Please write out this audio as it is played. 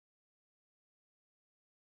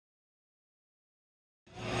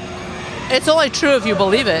It's only true if you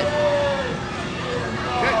believe it.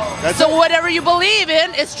 So whatever you believe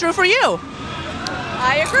in, it's true for you.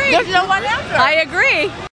 I agree. There's no one answer. I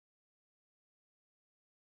agree.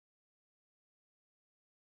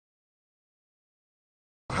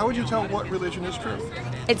 How would you tell what religion is true?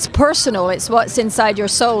 It's personal. It's what's inside your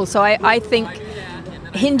soul. So I think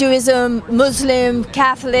Hinduism, Muslim,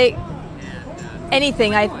 Catholic,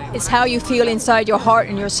 anything, it's how you feel inside your heart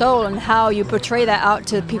and your soul and how you portray that out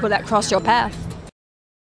to people that cross your path.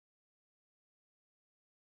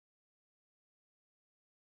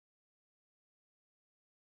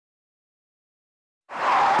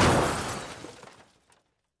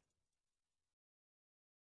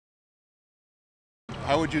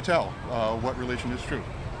 How would you tell what religion is true?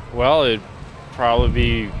 Well, it'd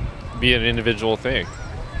probably be an individual thing.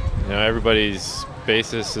 You know, everybody's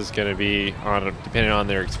basis is going to be depending on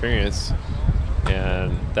their experience,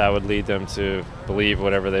 and that would lead them to believe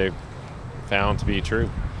whatever they found to be true.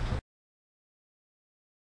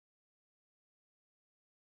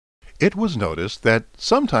 It was noticed that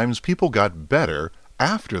sometimes people got better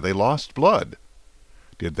after they lost blood.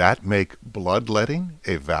 Did that make bloodletting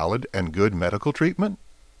a valid and good medical treatment?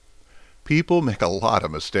 People make a lot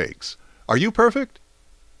of mistakes. Are you perfect?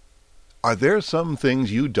 Are there some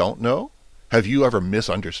things you don't know? Have you ever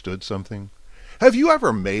misunderstood something? Have you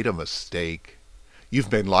ever made a mistake?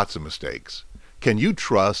 You've made lots of mistakes. Can you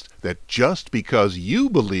trust that just because you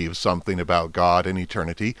believe something about God and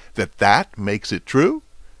eternity, that makes it true?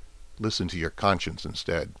 Listen to your conscience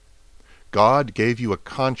instead. God gave you a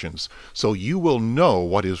conscience so you will know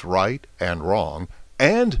what is right and wrong,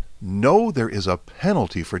 and know there is a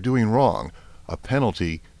penalty for doing wrong, a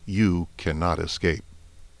penalty you cannot escape.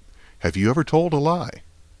 Have you ever told a lie?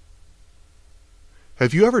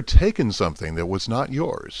 Have you ever taken something that was not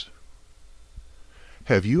yours?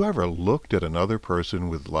 Have you ever looked at another person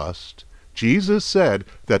with lust? Jesus said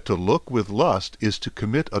that to look with lust is to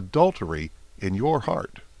commit adultery in your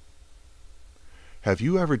heart. Have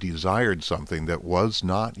you ever desired something that was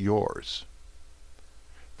not yours?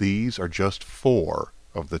 These are just 4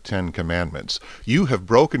 of the 10 commandments. You have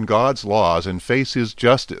broken God's laws and face His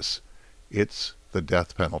justice. It's the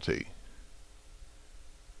death penalty.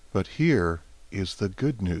 But here is the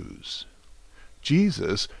good news.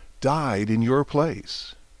 Jesus died in your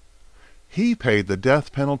place. He paid the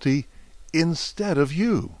death penalty instead of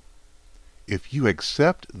you. If you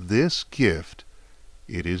accept this gift,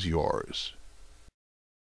 it is yours.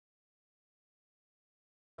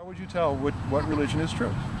 How would you tell what religion is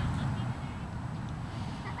true?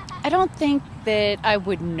 I don't think that I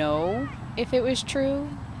would know if it was true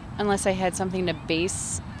unless I had something to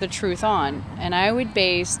base the truth on. And I would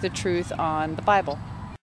base the truth on the Bible.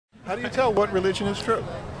 How do you tell what religion is true?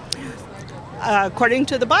 According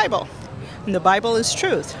to the Bible. And the Bible is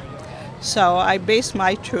truth. So I base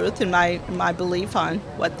my truth and my belief on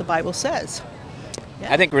what the Bible says.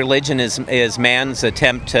 I think religion is man's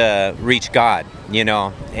attempt to reach God,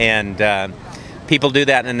 and people do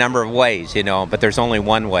that in a number of ways, but there's only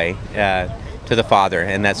one way to the Father,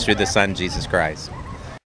 and that's through the Son, Jesus Christ.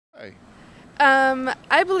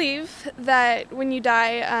 I believe that when you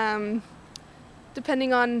die,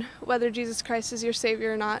 depending on whether Jesus Christ is your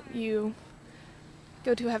Savior or not, you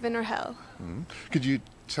go to heaven or hell. Mm-hmm. Could you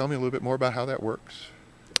tell me a little bit more about how that works?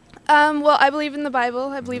 Well, I believe in the Bible.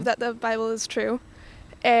 I believe that the Bible is true.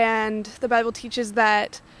 And the Bible teaches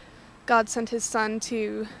that God sent His Son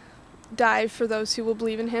to die for those who will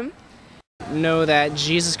believe in Him. Know that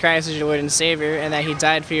Jesus Christ is your Lord and Savior and that He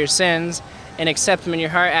died for your sins, and accept Him in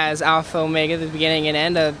your heart as Alpha, Omega, the beginning and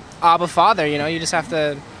end of Abba Father. You just have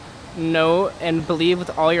to know and believe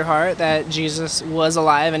with all your heart that Jesus was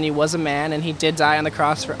alive and He was a man and He did die on the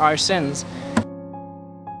cross for our sins.